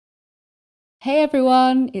Hey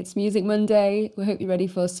everyone, it's Music Monday. We hope you're ready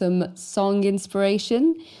for some song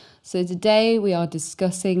inspiration. So today we are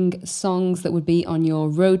discussing songs that would be on your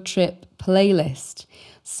road trip playlist.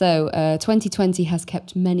 So 2020 has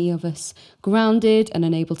kept many of us grounded and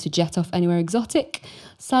unable to jet off anywhere exotic,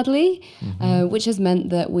 sadly, which has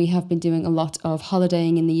meant that we have been doing a lot of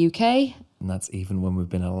holidaying in the UK. And that's even when we've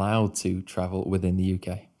been allowed to travel within the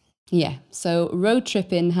UK. Yeah, so road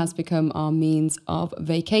tripping has become our means of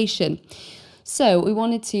vacation. So we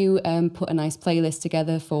wanted to put a nice playlist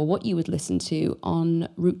together for what you would listen to en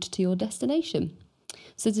route to your destination.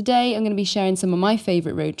 So today I'm going to be sharing some of my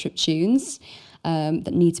favourite road trip tunes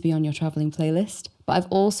that need to be on your travelling playlist. But I've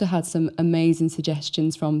also had some amazing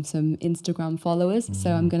suggestions from some Instagram followers,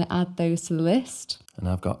 so I'm going to add those to the list. And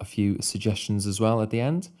I've got a few suggestions as well at the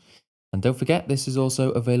end. And don't forget, this is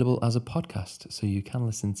also available as a podcast, so you can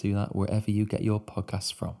listen to that wherever you get your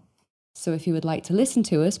podcasts from. So if you would like to listen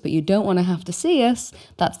to us, but you don't want to have to see us,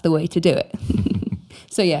 that's the way to do it.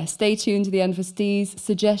 So yeah, stay tuned to the end for Steve's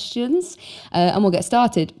suggestions and we'll get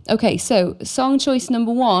started. Okay, so song choice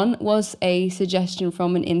number 1 was a suggestion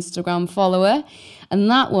from an Instagram follower,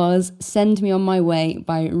 and that was Send Me On My Way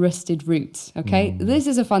by Rusted Roots. Okay, This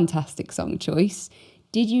is a fantastic song choice.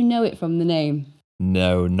 Did you know it from the name?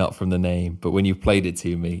 No, not from the name, but when you played it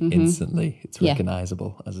to me instantly, it's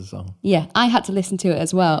recognisable as a song. Yeah, I had to listen to it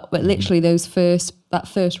as well, but literally that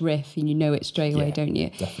first riff, and you know it straight away, don't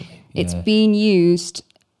you? Definitely. It's been used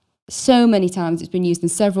so many times. It's been used in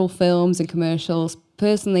several films and commercials.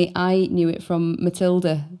 Personally, I knew it from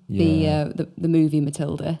Matilda, the movie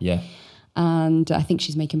Matilda. Yeah. And I think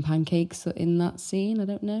she's making pancakes in that scene. I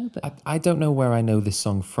don't know, but I don't know where I know this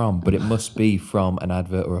song from, but it must be from an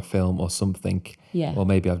advert or a film or something. Yeah. Or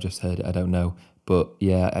maybe I've just heard it, I don't know. But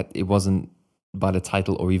yeah, it wasn't by the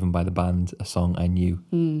title or even by the band a song I knew.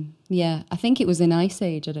 Yeah, I think it was in Ice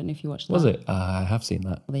Age. I don't know if you watched that. Was it? I have seen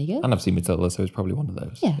that. Well, there you go. And I've seen Matilda, so it's probably one of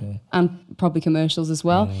those. Yeah. And probably commercials as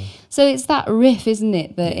well. Yeah. So it's that riff, isn't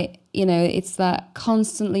it? That it's that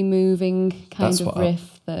constantly moving kind of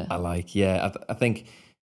riff that I like. Yeah, I think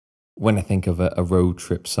when I think of a road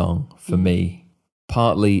trip song, for me,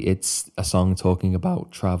 partly it's a song talking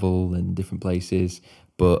about travel and different places,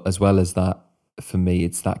 but as well as that, for me,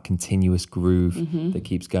 it's that continuous groove that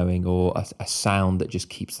keeps going, or a sound that just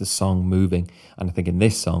keeps the song moving. And I think in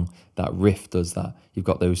this song, that riff does that. You've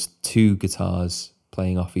got those two guitars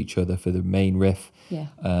playing off each other for the main riff,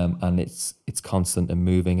 and it's constant and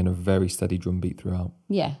moving, and a very steady drum beat throughout.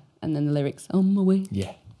 Yeah, and then the lyrics, on my way.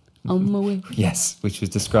 Yeah. On my way. Yes, which was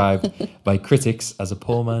described by critics as a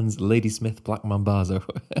poor man's Ladysmith Black Mambazo.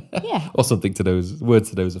 Yeah. Or something to those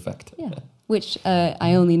words to those effect. Yeah. Which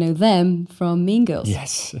I only know them from Mean Girls.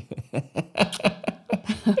 Yes.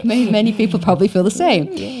 Many people probably feel the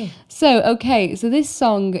same. Yeah. So this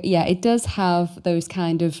song, it does have those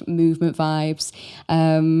kind of movement vibes.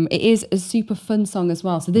 It is a super fun song as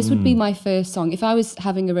well. So this would be my first song. If I was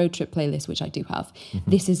having a road trip playlist, which I do have,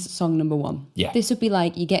 this is song number 1. Yeah. This would be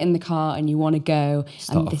like you get in the car and you want to go.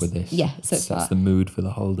 Start off with this. Yeah. So that's the mood for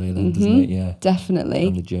the whole day then, doesn't it? Yeah. Definitely.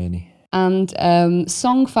 And the journey. And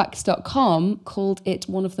songfacts.com called it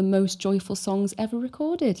one of the most joyful songs ever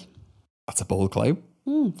recorded. That's a bold claim.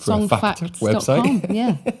 Songfacts.com. Website.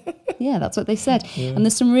 Yeah, that's what they said. Yeah. And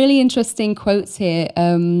there's some really interesting quotes here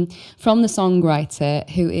from the songwriter,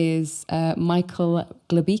 who is Michael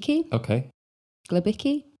Glabicki. Okay.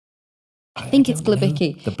 Glabicki? I think it's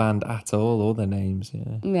Glabicki. The band at all their names,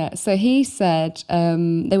 Yeah, so he said,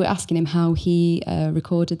 they were asking him how he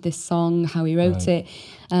recorded this song, how he wrote it,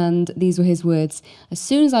 and these were his words. As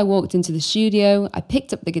soon as I walked into the studio, I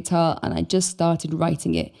picked up the guitar and I just started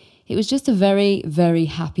writing it. It was just a very, very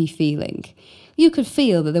happy feeling. You could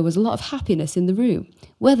feel that there was a lot of happiness in the room.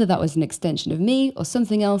 Whether that was an extension of me or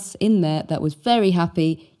something else in there that was very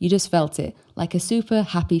happy, you just felt it, like a super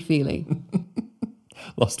happy feeling.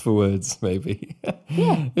 Lost for words, maybe.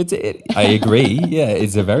 Yeah. I agree. Yeah,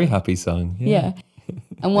 it's a very happy song. Yeah.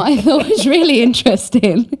 And what I thought was really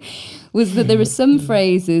interesting was that there are some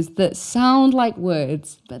phrases that sound like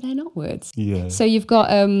words, but they're not words. Yeah. So you've got...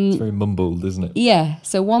 it's very mumbled, isn't it? Yeah.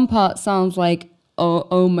 So one part sounds like,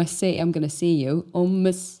 oh my say, I'm going to see you. Oh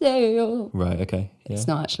my say. Right, okay. Yeah. It's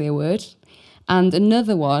not actually a word. And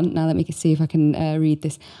another one, now let me see if I can read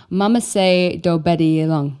this. Mama say do beddy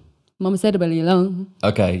along. Mama said about you long.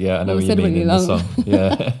 Okay, yeah, I know what you mean in the song.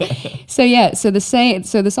 Yeah. So the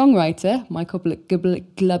songwriter, Michael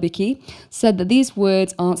Glabicki, said that these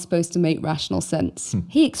words aren't supposed to make rational sense.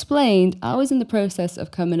 He explained, I was in the process of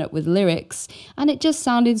coming up with lyrics, and it just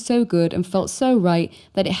sounded so good and felt so right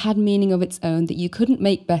that it had meaning of its own that you couldn't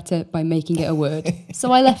make better by making it a word.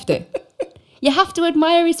 So I left it. You have to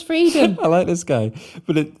admire his freedom. I like this guy.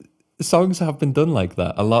 But songs have been done like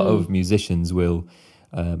that. A lot of musicians will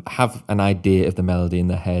have an idea of the melody in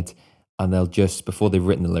their head, and they'll just, before they've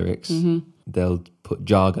written the lyrics, they'll put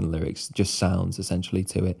jargon lyrics, just sounds essentially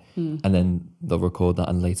to it. And then they'll record that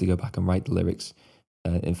and later go back and write the lyrics.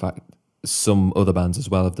 In fact, some other bands as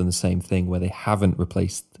well have done the same thing where they haven't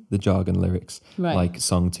replaced the jargon lyrics. Right. Like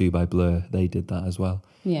Song 2 by Blur, they did that as well.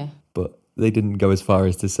 Yeah. But they didn't go as far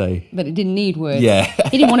as to say... But it didn't need words. Yeah.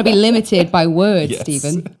 He didn't want to be limited by words, Yes.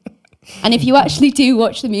 Stephen. And if you actually do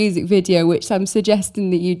watch the music video, which I'm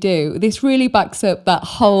suggesting that you do, this really backs up that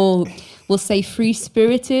whole, we'll say,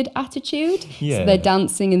 free-spirited attitude. Yeah. So they're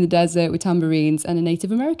dancing in the desert with tambourines and a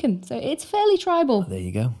Native American. So it's fairly tribal. There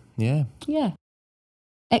you go. Yeah. Yeah.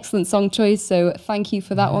 Excellent song choice. So thank you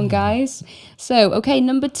for that one, guys. So, okay,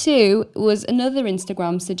 number 2 was another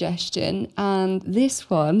Instagram suggestion. And this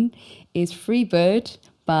one is Free Bird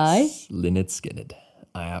by... Lynyrd Skynyrd.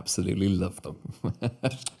 I absolutely love them.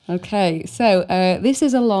 Okay, so this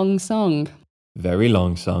is a long song. Very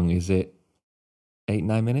long song. Is it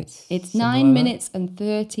 8-9 minutes? It's Something 9 like minutes and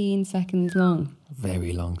 13 seconds long. that?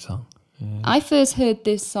 Very long song. Yeah. I first heard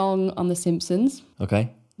this song on The Simpsons, Okay.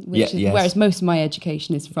 which is yes. whereas most of my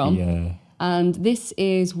education is from. Yeah. And this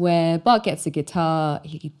is where Bart gets a guitar.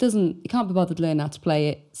 He can't be bothered to learn how to play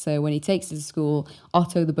it. So when he takes it to school,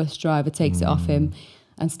 Otto, the bus driver, takes it off him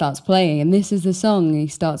and starts playing. And this is the song. He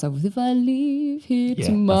starts off with, "If I leave here Yeah, that's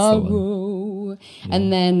the one. tomorrow."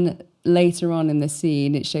 And then later on in the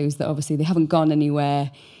scene, it shows that obviously they haven't gone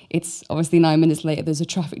anywhere. It's obviously 9 minutes later, there's a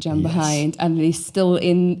traffic jam Yes. behind, and he's still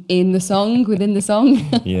in the song, within the song.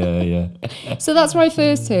 Yeah. So that's where I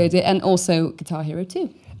first heard it. And also Guitar Hero 2.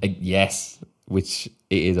 Yes, which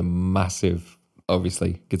it is a massive,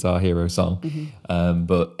 obviously, Guitar Hero song.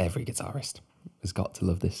 But every guitarist has got to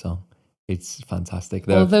love this song. It's fantastic.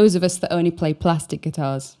 Or those of us that only play plastic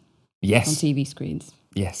guitars on Yes, TV screens.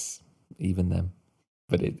 yes, even them.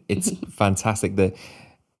 But it's fantastic. The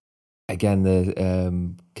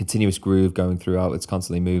continuous groove going throughout, it's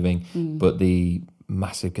constantly moving. But the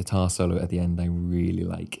massive guitar solo at the end, I really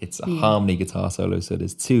like. It's a harmony guitar solo, so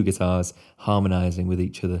there's 2 guitars harmonizing with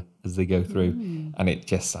each other as they go through, and it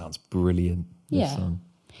just sounds brilliant. This song.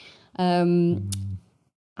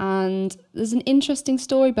 And there's an interesting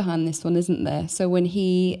story behind this one, isn't there? So when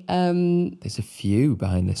he... There's a few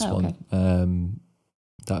behind this one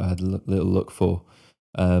that I had a little look for.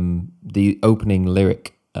 The opening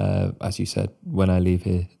lyric, as you said, "When I leave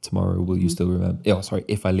here tomorrow, will you still remember?" Oh, sorry,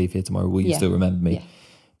 "If I leave here tomorrow, will you still remember me?" Yeah.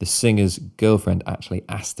 The singer's girlfriend actually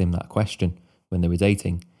asked him that question when they were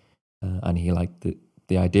dating, and he liked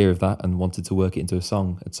the idea of that and wanted to work it into a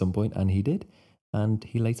song at some point, and he did, and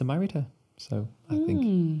he later married her. So I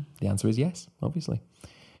think the answer is yes, obviously.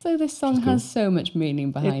 So this song has so much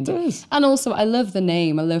meaning behind it. It does. And also, I love the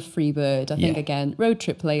name. I love Freebird. I think, again, road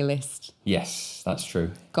trip playlist. Yes, that's true.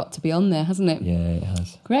 Got to be on there, hasn't it? Yeah, it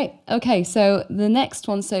has. Great. Okay, so the next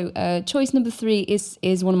one. So choice number 3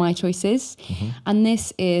 is one of my choices. And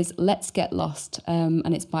this is Let's Get Lost.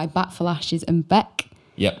 And it's by Bat for Lashes and Beck.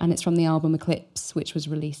 Yep. And it's from the album Eclipse, which was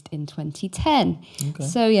released in 2010. Okay.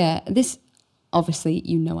 So yeah, this... Obviously,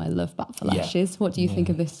 you know I love Bat for Lashes. What do you think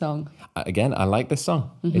of this song? Again, I like this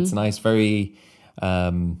song. It's nice, very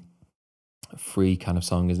free kind of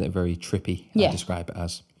song, isn't it? Very trippy, I describe it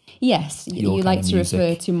as. Yes, Your you kind like of to music.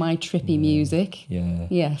 refer to my trippy music. Yeah.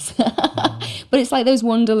 Yes. But it's like those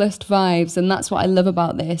Wanderlust vibes, and that's what I love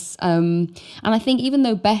about this. And I think even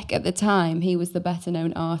though Beck at the time, he was the better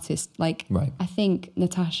known artist, like Right. I think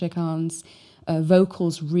Natasha Khan's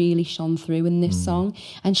vocals really shone through in this song,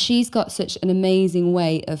 and she's got such an amazing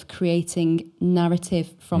way of creating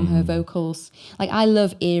narrative from her vocals. Like I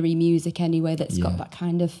love eerie music anyway that's got that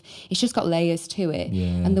kind of, it's just got layers to it,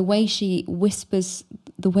 and the way she whispers,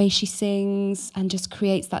 the way she sings, and just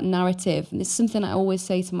creates that narrative. And it's something I always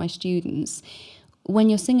say to my students: when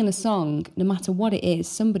you're singing a song, no matter what it is,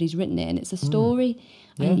 somebody's written it and it's a story,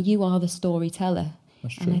 and you are the storyteller.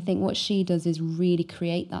 That's true. And I think what she does is really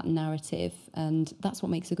create that narrative, and that's what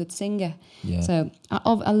makes a good singer. Yeah. So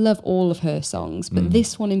I love all of her songs, but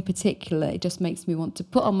this one in particular, it just makes me want to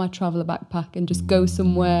put on my traveller backpack and just go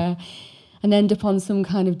somewhere and end up on some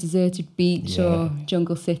kind of deserted beach or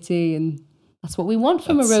jungle city, and that's what we want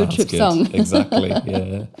from a road Sounds trip good. song. Exactly,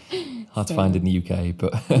 yeah. Hard to find in the UK,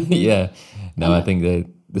 but yeah. No, I think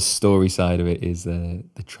the story side of it is the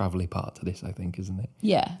travelly part to this, I think, isn't it?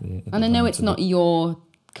 Yeah. The And I know it's of not your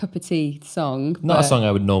cup of tea song. Not a but song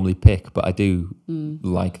I would normally pick, but I do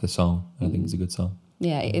like the song. I think it's a good song.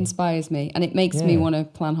 Yeah, it inspires me, and it makes me want to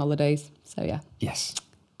plan holidays. So yeah. Yes.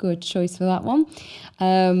 Good choice for that one.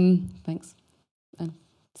 Thanks.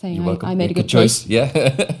 saying You're welcome. I made a Good good choice. Yeah.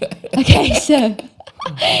 Okay,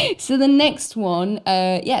 so the next one,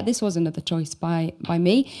 this was another choice by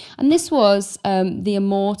me, and this was The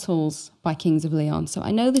Immortals by Kings of Leon. So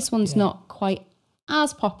I know this one's not quite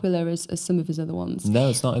as popular as some of his other ones. No,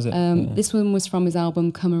 it's not, is it? This one was from his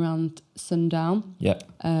album Come Around Sundown,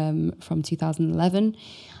 from 2011.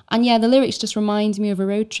 And yeah, the lyrics just remind me of a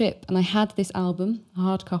road trip. And I had this album, a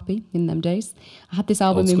hard copy in them days. I had this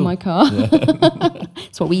album in my car.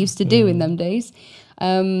 It's what we used to do in them days.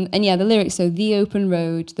 And yeah, the lyrics, so the open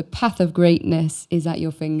road, the path of greatness is at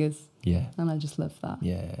your fingers. Yeah. And I just love that.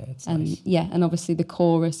 Yeah, it's and nice. Yeah, and obviously the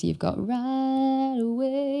chorus, you've got right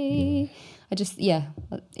away. Yeah.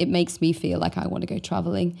 It makes me feel like I want to go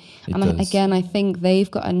travelling. I think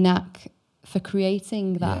they've got a knack for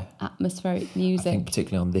creating that atmospheric music. I think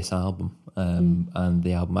particularly on this album and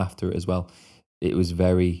the album after it as well, it was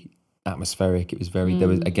very atmospheric. It was very,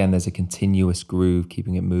 there's a continuous groove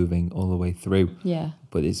keeping it moving all the way through. Yeah.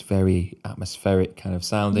 But it's very atmospheric kind of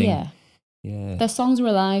sounding. Yeah. Yeah. Their songs were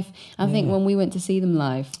alive. I think when we went to see them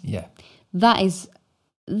live,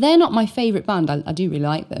 they're not my favourite band. I do really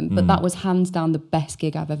like them, but that was hands down the best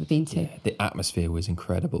gig I've ever been to. Yeah, the atmosphere was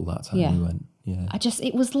incredible that time we went. Yeah.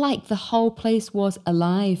 It was like the whole place was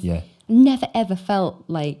alive. Yeah. Never ever felt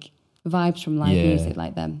like vibes from live music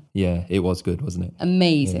like them. Yeah, it was good, wasn't it?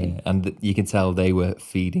 Amazing. Yeah. And you can tell they were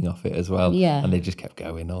feeding off it as well. Yeah. And they just kept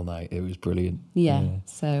going all night. It was brilliant. Yeah.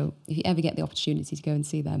 So if you ever get the opportunity to go and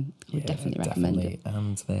see them, I would definitely recommend it.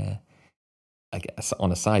 And they're, I guess,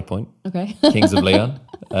 on a side point, okay, Kings of Leon,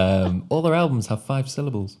 all their albums have 5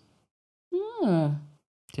 syllables. Ah.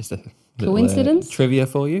 Just a coincidence? Trivia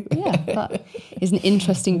for you. Yeah, that is an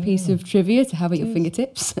interesting piece of trivia to have at your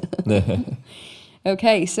fingertips.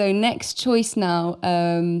 Okay, so next choice now.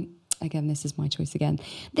 Again, this is my choice again.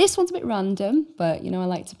 This one's a bit random, but, I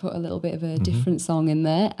like to put a little bit of a different song in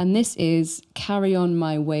there. And this is Carry On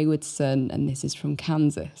My Wayward Son, and this is from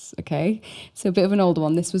Kansas, okay? So a bit of an older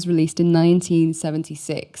one. This was released in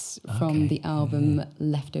 1976 from the album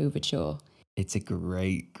Leftoverture. It's a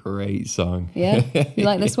great, great song. Yeah? You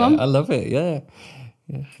like this one? I love it, yeah.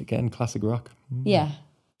 Again, classic rock. Yeah.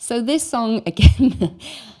 So this song, again,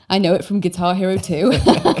 I know it from Guitar Hero 2,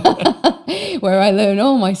 where I learn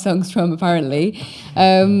all my songs from, apparently.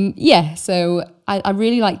 So I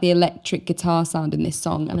really like the electric guitar sound in this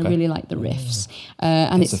song, and I really like the riffs.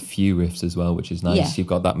 And there's a few riffs as well, which is nice. Yeah. You've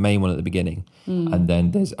got that main one at the beginning, and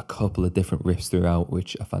then there's a couple of different riffs throughout,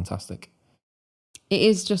 which are fantastic. It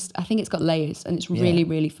is just, I think it's got layers, and it's really,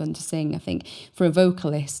 really fun to sing. I think for a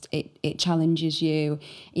vocalist, it challenges you.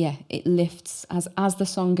 Yeah, it lifts as the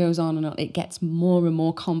song goes on, and it gets more and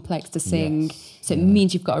more complex to sing. Yes. So it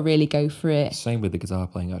means you've got to really go for it. Same with the guitar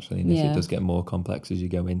playing, actually. And it does get more complex as you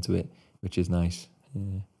go into it, which is nice.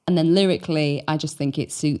 Yeah. And then lyrically, I just think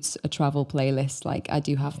it suits a travel playlist. Like, I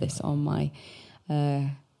do have this on my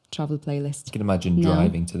travel playlist. You can imagine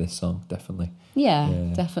driving to this song, definitely.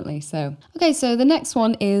 Yeah, definitely. So, okay, so the next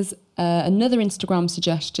one is another Instagram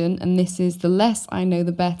suggestion, and this is The Less I Know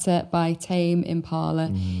The Better by Tame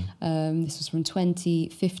Impala. This was from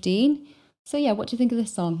 2015. So yeah, what do you think of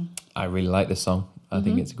this song? I really like this song. I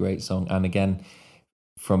think it's a great song. And again,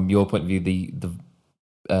 from your point of view,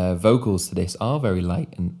 the vocals to this are very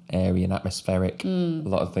light and airy and atmospheric. A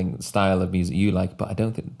lot of things, style of music you like, but I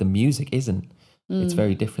don't think the music isn't. It's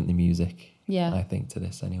very different, the music, I think, to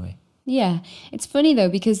this anyway. Yeah. It's funny, though,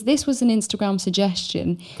 because this was an Instagram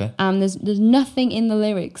suggestion, and there's nothing in the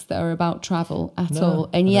lyrics that are about travel at all.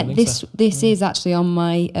 And yet this is actually on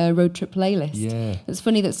my road trip playlist. Yeah. It's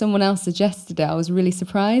funny that someone else suggested it. I was really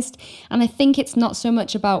surprised. And I think it's not so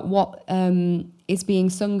much about what is being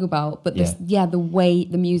sung about, but the way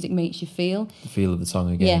the music makes you feel. The feel of the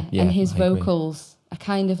song again. Yeah, and his vocals are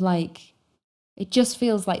kind of like... It just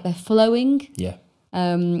feels like they're flowing. Yeah.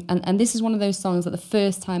 And this is one of those songs that the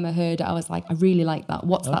first time I heard it, I was like, I really like that.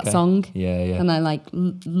 What's that song? Yeah. And I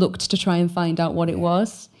looked to try and find out what it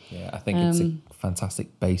was. Yeah, I think it's a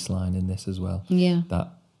fantastic bass line in this as well. Yeah. That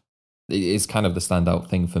is kind of the standout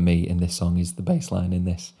thing for me in this song is the bass line in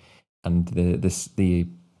this. And the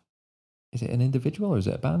is it an individual or is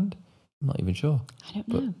it a band? I'm not even sure. I don't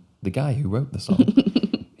know. But the guy who wrote the song,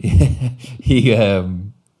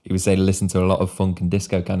 he was saying listen to a lot of funk and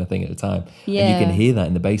disco kind of thing at the time. Yeah. And you can hear that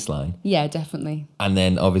in the bass line. Yeah, definitely. And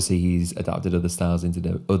then obviously he's adapted other styles into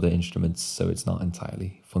the other instruments, so it's not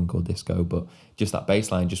entirely funk or disco, but just that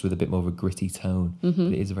bass line just with a bit more of a gritty tone. But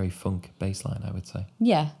it is a very funk bass line, I would say.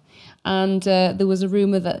 Yeah. And there was a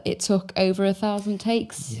rumour that it took over 1,000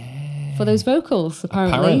 takes for those vocals,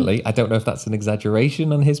 apparently. I don't know if that's an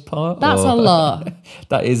exaggeration on his part. That's a lot.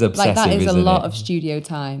 That is obsessive, that is a lot it? of studio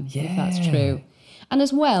time, if that's true. And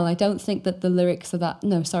as well, I don't think that the lyrics are that.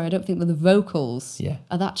 No, sorry, I don't think that the vocals Yeah.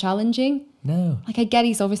 are that challenging. No. Like, I get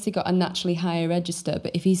he's obviously got a naturally higher register,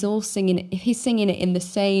 but if he's singing it in the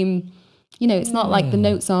same, it's not like the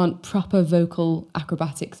notes aren't proper vocal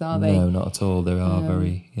acrobatics, are they? No, not at all. They are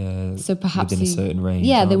very So perhaps within a certain range.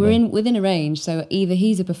 Yeah, they aren't were within a range. So either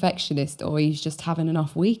he's a perfectionist or he's just having an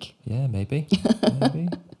off week. Yeah, maybe. Maybe.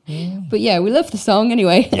 Yeah. But yeah, we love the song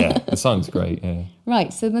anyway. Yeah, the song's great. Yeah.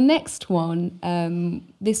 Right, so the next one,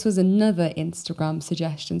 this was another Instagram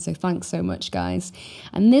suggestion, so thanks so much, guys.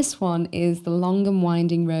 And this one is The Long and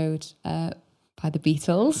Winding Road by the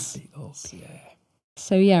Beatles. Beatles, yeah.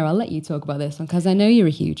 So yeah, I'll let you talk about this one, because I know you're a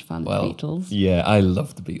huge fan of the Beatles. Yeah, I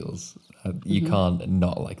love the Beatles. You can't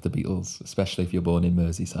not like the Beatles, especially if you're born in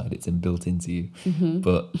Merseyside. It's built into you.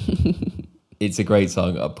 But it's a great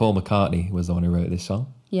song. Paul McCartney was the one who wrote this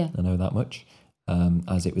song. Yeah. I know that much.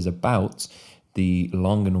 As it was about the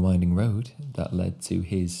long and winding road that led to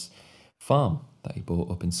his farm that he bought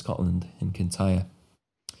up in Scotland, in Kintyre.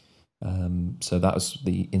 So that was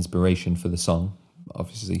the inspiration for the song,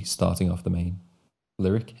 obviously starting off the main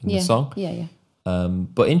lyric in the song. Yeah.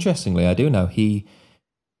 But interestingly, I do know he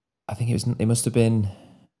must have been,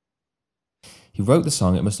 he wrote the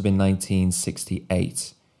song, it must have been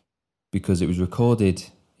 1968, because it was recorded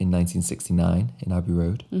in 1969 in Abbey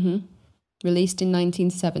Road. Released in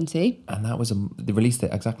 1970. And that was, they released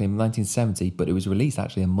it exactly in 1970, but it was released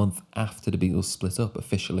actually a month after the Beatles split up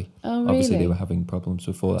officially. Oh, really? Obviously, they were having problems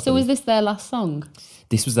before that. So was this their last song?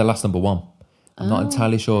 This was their last number one. I'm not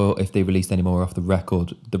entirely sure if they released any more off the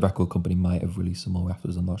record. The record company might have released some more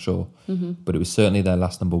afterwards, I'm not sure. But it was certainly their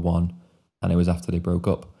last number one, and it was after they broke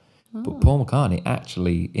up. But Paul McCartney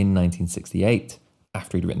actually, in 1968,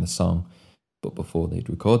 after he'd written the song, but before they'd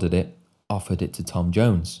recorded it, offered it to Tom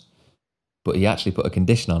Jones. But he actually put a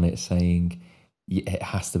condition on it saying, it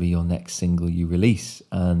has to be your next single you release.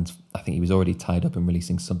 And I think he was already tied up in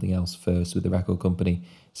releasing something else first with the record company,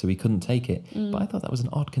 so he couldn't take it. But I thought that was an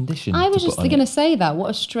odd condition. I was just going to say that. What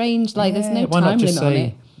a strange, there's no time limit on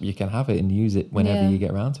it. You can have it and use it whenever you get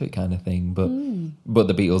around to it, kind of thing. But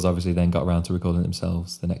the Beatles obviously then got around to recording it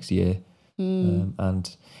themselves the next year.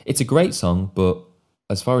 And it's a great song, but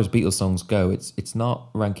as far as Beatles songs go, it's not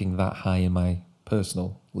ranking that high in my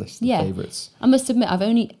personal list of favourites. I must admit, I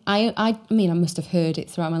must have heard it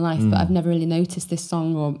throughout my life, but I've never really noticed this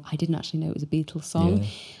song, or I didn't actually know it was a Beatles song.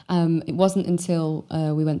 It wasn't until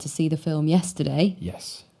we went to see the film yesterday.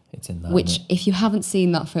 Yes, it's in that. Which, if you haven't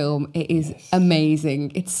seen that film, it is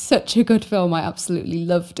amazing. It's such a good film. I absolutely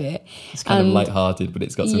loved it. It's kind of lighthearted, but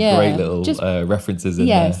it's got some great little references in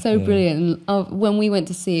there. Yeah, so brilliant. When we went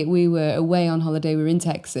to see it, we were away on holiday. We were in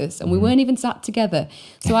Texas, and we weren't even sat together.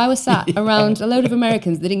 So I was sat around a load of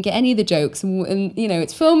Americans that didn't get any of the jokes. And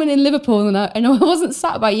it's filming in Liverpool, and I wasn't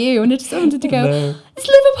sat by you, and I just wanted to go, it's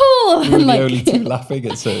Liverpool! You were the only two laughing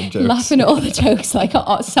at certain jokes. Laughing at all the jokes, I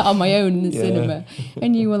sat on my own in the cinema,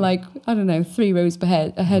 and you were like, I don't know, 3 rows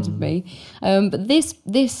ahead of me. But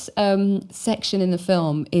this section in the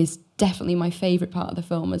film is definitely my favourite part of the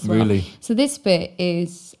film as well. Really? So this bit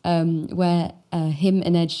is where him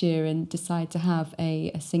and Ed Sheeran decide to have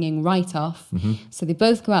a singing write-off. So they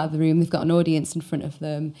both go out of the room, they've got an audience in front of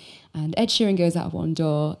them, and Ed Sheeran goes out of one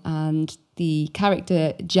door, and the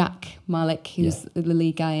character Jack Malik, who's the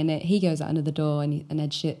lead guy in it, he goes out another door, and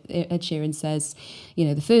Ed Sheeran says,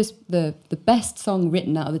 the best song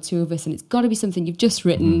written out of the two of us, and it's got to be something you've just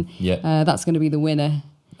written. That's going to be the winner.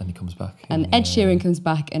 And he comes back. And Ed Sheeran comes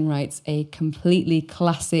back and writes a completely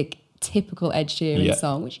classic, typical Ed Sheeran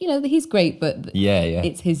song, which, he's great, but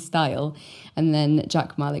it's his style. And then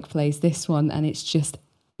Jack Malik plays this one, and it's just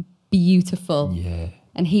beautiful. Yeah.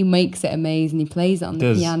 And he makes it amazing. He plays it on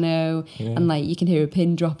the piano, and you can hear a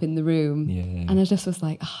pin drop in the room. Yeah. And I just was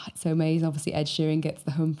like, it's so amazing. Obviously, Ed Sheeran gets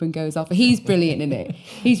the hump and goes off. He's brilliant in it.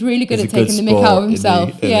 He's really good at taking the mick out of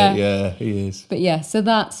himself. Yeah, he is. But so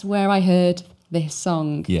that's where I heard this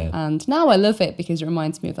song. Yeah. And now I love it because it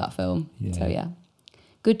reminds me of that film. Yeah. So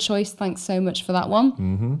good choice. Thanks so much for that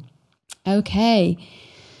one. Okay.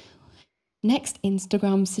 Next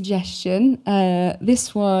Instagram suggestion.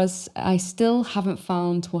 This was I Still Haven't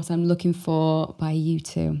Found What I'm Looking For by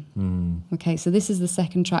U2. Okay, so this is the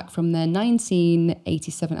second track from their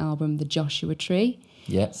 1987 album, The Joshua Tree.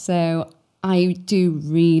 Yeah. So I do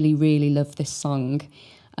really, really love this song.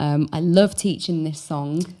 I love teaching this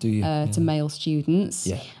song to male students.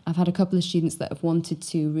 Yeah. I've had a couple of students that have wanted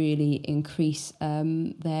to really increase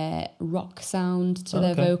their rock sound to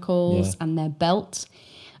their vocals and their belt.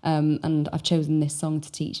 And I've chosen this song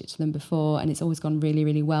to teach it to them before, and it's always gone really,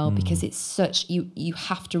 really well because it's such, you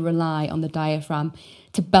have to rely on the diaphragm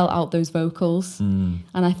to belt out those vocals. And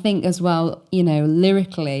I think as well, you know,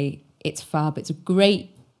 lyrically, it's fab. It's a great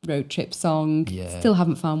road trip song. Yeah. Still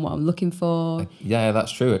haven't found what I'm looking for. Yeah,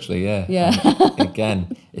 that's true, actually, yeah. Yeah.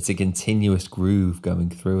 Again, it's a continuous groove going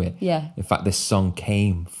through it. Yeah. In fact, this song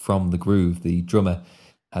came from the groove. The drummer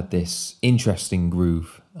had this interesting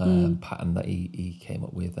groove pattern that he came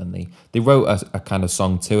up with, and they wrote a kind of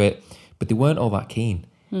song to it, but they weren't all that keen.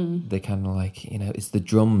 They kind of like, you know, it's the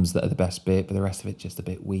drums that are the best bit, but the rest of it's just a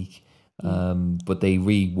bit weak. But they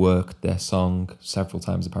reworked their song several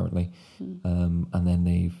times apparently, and then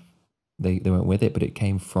they went with it. But it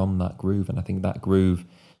came from that groove, and I think that groove,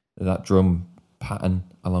 that drum pattern,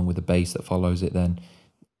 along with the bass that follows it, then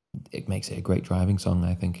it makes it a great driving song,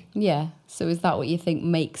 I think. Yeah. So is that what you think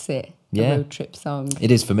makes it a road trip song?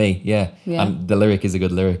 It is for me, yeah. Yeah. And the lyric is a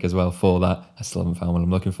good lyric as well for that. I still haven't found what I'm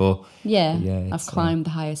looking for. Yeah. But yeah, I've it's, climbed the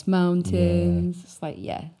highest mountains. It's like,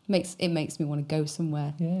 it makes me want to go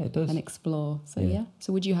somewhere Yeah, it does. and explore. So Yeah.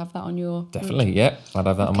 So would you have that on your Definitely, yeah. I'd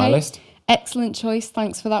have that on my Okay. list. Excellent choice.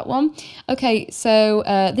 Thanks for that one. Okay, so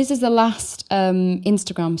this is the last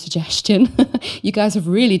Instagram suggestion. You guys have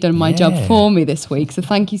really done my job for me this week, so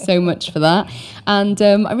thank you so much for that. And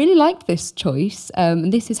I really liked this choice.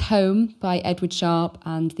 This is Home by Edward Sharpe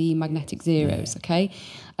and the Magnetic Zeros, okay?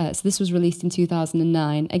 So this was released in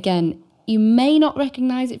 2009. Again, you may not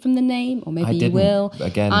recognise it from the name, or maybe you will.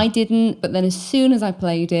 Again. I didn't, but then as soon as I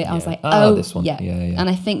played it, I was like, this one. Yeah. Yeah. And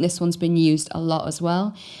I think this one's been used a lot as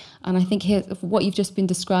well. And I think here, what you've just been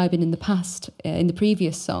describing in the past, in the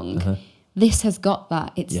previous song, this has got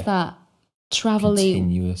that. It's that travel-y.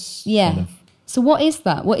 Continuous. Yeah. Kind of. So what is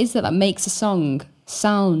that? What is it that makes a song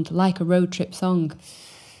sound like a road trip song?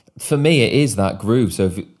 For me, it is that groove.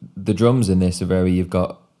 So the drums in this are very, you've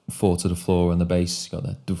got 4 to the floor on the bass, you've got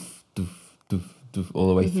that doof, doof, doof, doof all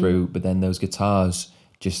the way through. But then those guitars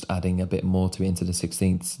just adding a bit more to it into the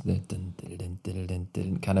 16th, the dun, dun, dun, dun, dun,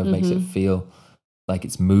 dun, kind of makes it feel like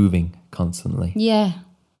it's moving constantly. Yeah.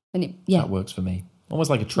 And That works for me. Almost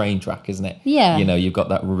like a train track, isn't it? Yeah. You know, you've got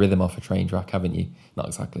that rhythm off a train track, haven't you? Not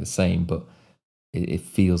exactly the same, but it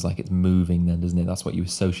feels like it's moving then, doesn't it? That's what you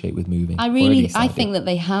associate with moving. I think that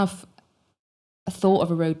they have a thought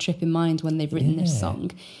of a road trip in mind when they've written this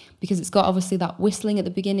song, because it's got obviously that whistling at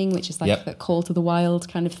the beginning, which is like the call to the wild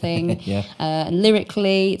kind of thing. And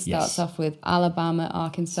lyrically, it starts off with Alabama,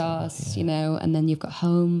 Arkansas, you know, and then you've got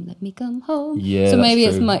home, let me come home. Yeah, so maybe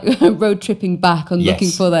it's like road tripping back and looking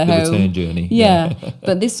for their home. Return journey. Yeah.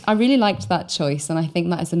 But this, I really liked that choice, and I think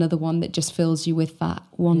that is another one that just fills you with that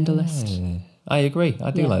wanderlust. Yeah. I agree.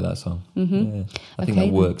 I do like that song. I think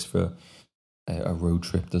that works for a road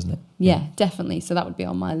trip, doesn't it? Yeah, definitely. So that would be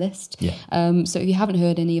on my list. Yeah. So if you haven't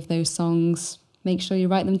heard any of those songs, make sure you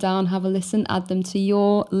write them down, have a listen, add them to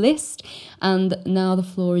your list. And now the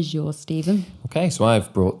floor is yours, Stephen. Okay, so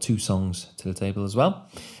I've brought 2 songs to the table as well.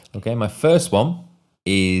 Okay, my first one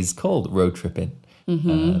is called Road Trippin'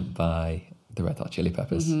 by the Red Hot Chili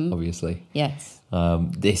Peppers, obviously. Yes.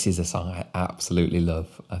 This is a song I absolutely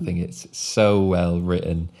love. I think it's so well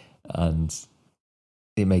written, and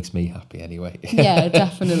it makes me happy anyway. Yeah,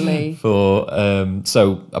 definitely. So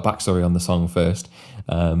a backstory on the song first.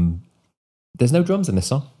 There's no drums in this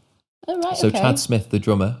song. Oh, right, So okay. Chad Smith, the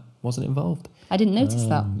drummer, wasn't involved. I didn't notice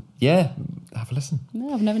that. Yeah, have a listen.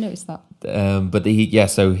 No, I've never noticed that. But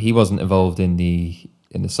so he wasn't involved in the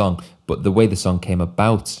song. But the way the song came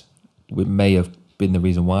about, it may have been the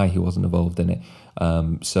reason why he wasn't involved in it.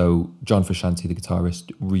 So John Frusciante, the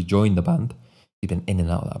guitarist, rejoined the band. He's been in and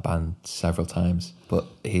out of that band several times, but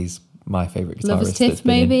he's my favourite guitarist. Lover's Tiff, that's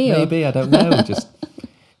been maybe? in. Maybe, I don't know. Just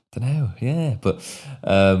don't know. Yeah, but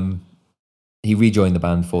he rejoined the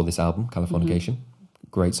band for this album, Californication.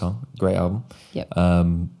 Great song, great album. Yep.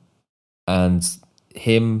 And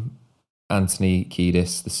him, Anthony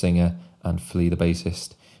Kiedis, the singer, and Flea, the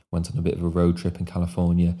bassist, went on a bit of a road trip in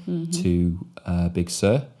California to Big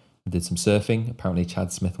Sur. Did some surfing. Apparently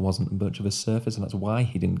Chad Smith wasn't much of a surfer, and that's why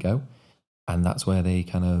he didn't go. And that's where they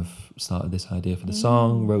kind of started this idea for the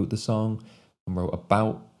song, wrote the song, and wrote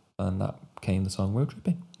about, and that became the song Road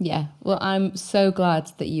Tripping. Yeah, well, I'm so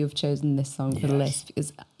glad that you've chosen this song for the list,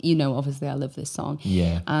 because, you know, obviously I love this song.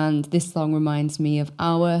 Yeah. And this song reminds me of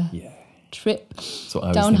our trip That's what I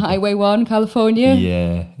was down thinking. Highway 1, California.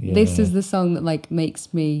 Yeah. This is the song that like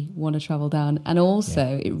makes me want to travel down. And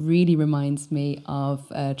also it really reminds me of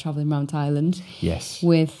traveling around Thailand Yes.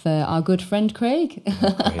 with our good friend Craig.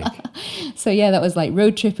 Craig. So yeah, that was like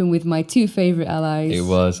road tripping with my two favorite allies. It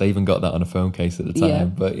was. I even got that on a phone case at the time. Yeah.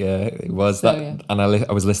 But yeah, it was So, that. yeah. And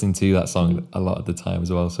I was listening to that song a lot of the time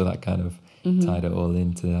as well. So that kind of tied it all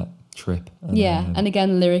into that trip. And, Yeah, and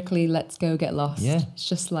again, lyrically, let's go get lost. Yeah. It's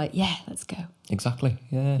just like, yeah, let's go. Exactly.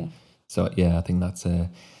 Yeah. So yeah, I think that's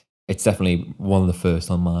it's definitely one of the first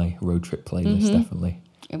on my road trip playlist. Definitely.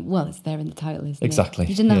 Well, it's there in the title, isn't Exactly. it?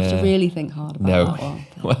 You didn't have to Yeah. really think hard about No. that one.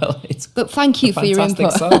 Well, it's But thank you a for your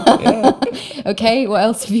fantastic input. song. Yeah. Okay, what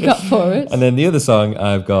else have you got for us? And then the other song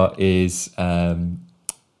I've got is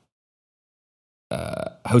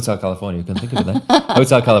Hotel California. I couldn't think of it then.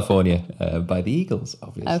 Hotel California by the Eagles,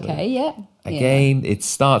 obviously. Okay, yeah. Again, it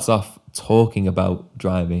starts off talking about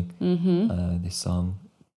driving, this song.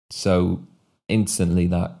 So instantly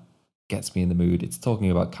that gets me in the mood. It's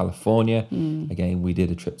talking about California. Again, we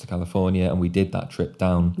did a trip to California and we did that trip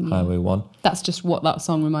down Highway 1. That's just what that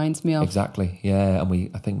song reminds me of. Exactly, yeah.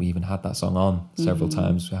 And I think we even had that song on several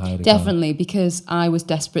times. We hired a car. Definitely, because I was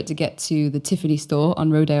desperate to get to the Tiffany store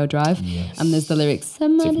on Rodeo Drive. Yes. And there's the lyrics,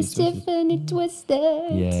 somebody's Tiffany Tiffany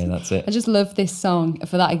Twisted. Yeah, that's it. I just love this song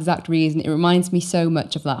for that exact reason. It reminds me so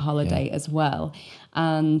much of that holiday as well.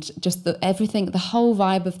 And just everything, the whole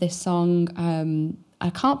vibe of this song. I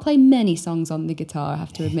can't play many songs on the guitar, I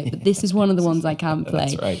have to admit, but this is one of the ones I can play.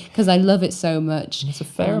 That's right. Because I love it so much. There's a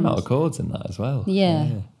fair amount of chords in that as well. Yeah,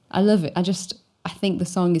 I love it. I think the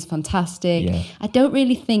song is fantastic. Yeah. I don't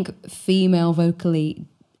really think female vocally,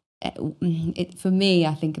 for me,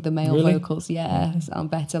 I think the male Really? vocals, sound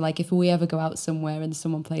better. Like if we ever go out somewhere and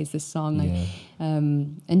someone plays this song,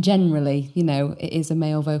 and generally, you know, it is a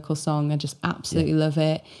male vocal song. I just absolutely love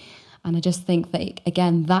it. And I just think that,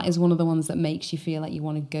 again, that is one of the ones that makes you feel like you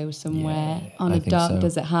want to go somewhere on I a think dark so.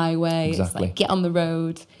 desert highway. It's Exactly. like, get on the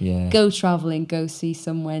road, go traveling, go see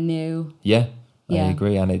somewhere new. Yeah, I Yeah.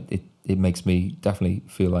 agree. And it makes me definitely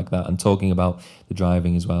feel like that. And talking about the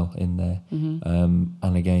driving as well in there.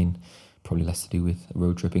 And again, probably less to do with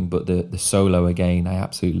road tripping, but the solo, again, I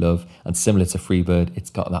absolutely love. And similar to Freebird, it's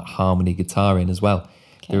got that harmony guitar in as well.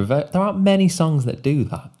 Okay. There aren't many songs that do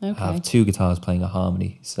that, Okay. have two guitars playing a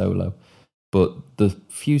harmony solo. But the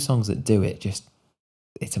few songs that do it,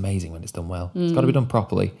 it's amazing when it's done well. It's got to be done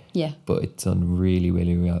properly, Yeah. but it's done really,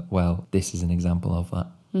 really well. This is an example of that.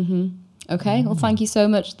 Okay, well, thank you so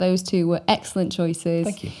much. Those two were excellent choices.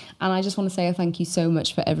 Thank you. And I just want to say a thank you so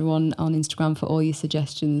much for everyone on Instagram for all your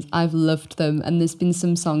suggestions. I've loved them. And there's been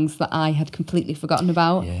some songs that I had completely forgotten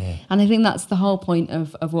about. Yeah. And I think that's the whole point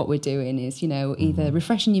of what we're doing is, you know, either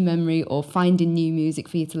refreshing your memory or finding new music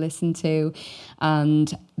for you to listen to.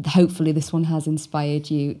 And hopefully this one has inspired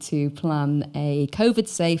you to plan a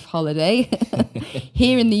COVID-safe holiday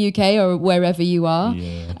here in the UK or wherever you are.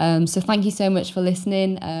 Yeah. So thank you so much for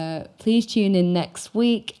listening. Please tune in next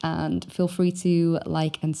week and feel free to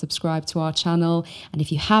like and subscribe to our channel. And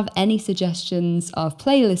if you have any suggestions of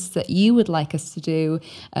playlists that you would like us to do,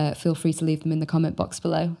 feel free to leave them in the comment box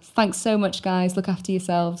below. Thanks so much, guys. Look after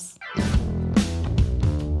yourselves.